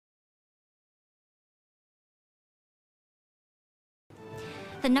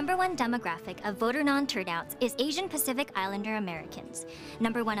The #1 demographic of voter non-turnouts is Asian Pacific Islander Americans.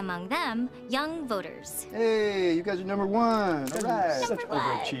 #1 among them, young voters. Hey, you guys are #1. All right. Such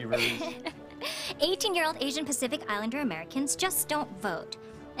overachievers. 18-year-old Asian Pacific Islander Americans just don't vote.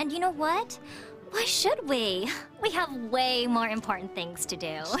 And you know what? Why should we? We have way more important things to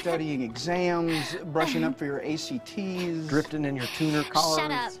do. Studying exams, brushing up for your ACTs. Drifting in your tuner collars.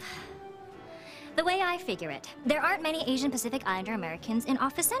 Shut up. The way I figure it, there aren't many Asian Pacific Islander Americans in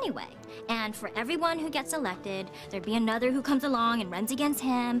office anyway. And for everyone who gets elected, there'd be another who comes along and runs against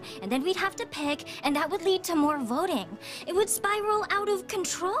him, and then we'd have to pick, and that would lead to more voting. It would spiral out of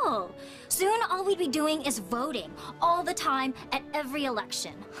control. Soon, all we'd be doing is voting, all the time, at every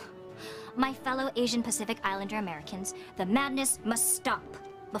election. My fellow Asian Pacific Islander Americans, the madness must stop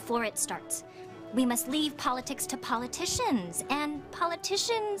before it starts. We must leave politics to politicians, and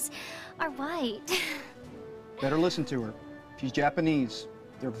politicians are white. Better listen to her. She's Japanese.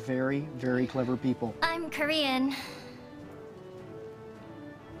 They're very, very clever people. I'm Korean.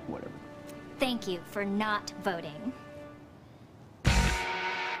 Whatever. Thank you for not voting.